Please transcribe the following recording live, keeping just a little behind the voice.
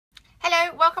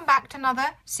Hello, welcome back to another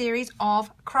series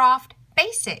of craft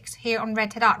basics here on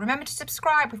Red Head Art. Remember to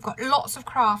subscribe, we've got lots of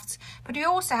crafts, but we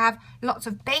also have lots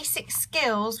of basic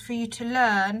skills for you to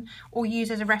learn or use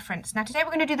as a reference. Now today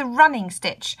we're going to do the running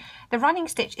stitch. The running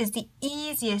stitch is the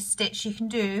easiest stitch you can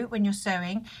do when you're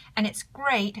sewing, and it's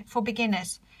great for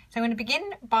beginners. So I'm going to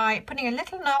begin by putting a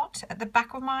little knot at the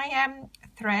back of my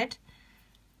thread.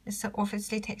 This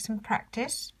obviously takes some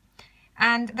practice.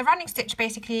 And the running stitch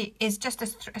basically is just a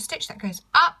stitch that goes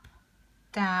up,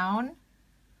 down,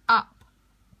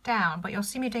 but you'll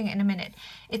see me doing it in a minute.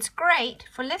 It's great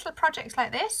for little projects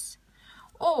like this,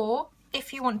 or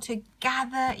if you want to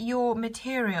gather your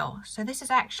material. So this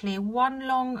is actually one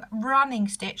long running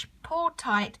stitch, pulled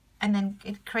tight, and then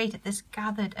it created this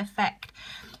gathered effect.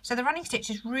 So the running stitch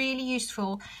is really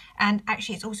useful, and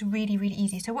actually it's also really, really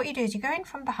easy. So what you do is you go in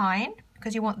from behind,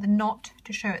 because you want the knot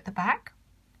to show at the back,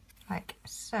 like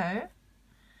so,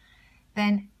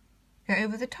 then go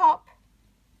over the top,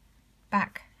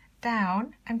 back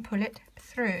down, and pull it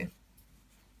through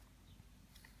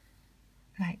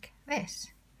like this.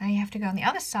 Now you have to go on the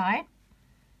other side,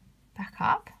 back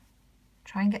up,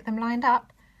 try and get them lined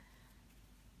up.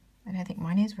 I don't think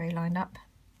mine is very lined up,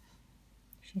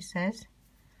 she says,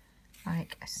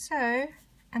 like so,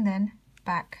 and then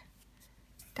back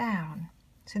down.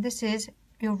 So this is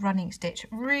your running stitch.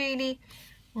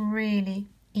 Really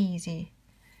easy.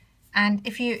 And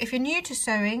if you're new to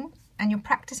sewing and you're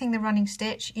practicing the running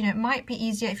stitch, you know, it might be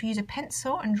easier if you use a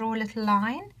pencil and draw a little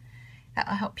line.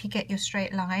 That'll help you get your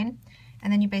straight line,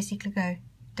 and then you basically go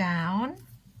down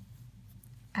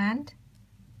and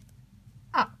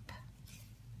up,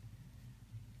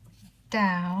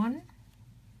 down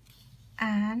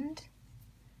and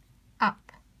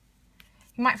up.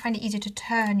 You might find it easier to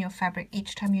turn your fabric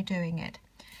each time you're doing it,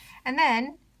 and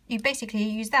then you basically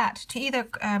use that to either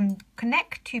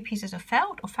connect two pieces of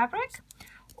felt or fabric,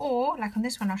 or like on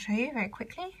this one I'll show you very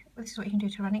quickly. This is what you can do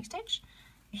to a running stitch.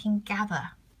 You can gather.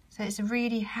 So it's a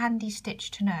really handy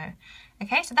stitch to know.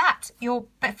 Okay, so that's your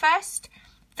first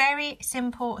very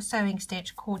simple sewing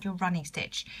stitch called your running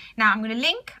stitch. Now I'm going to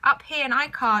link up here an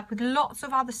iCard with lots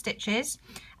of other stitches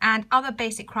and other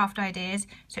basic craft ideas,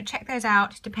 so check those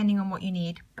out depending on what you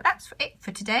need. But that's it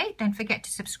for today. Don't forget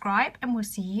to subscribe, and we'll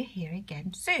see you here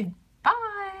again soon.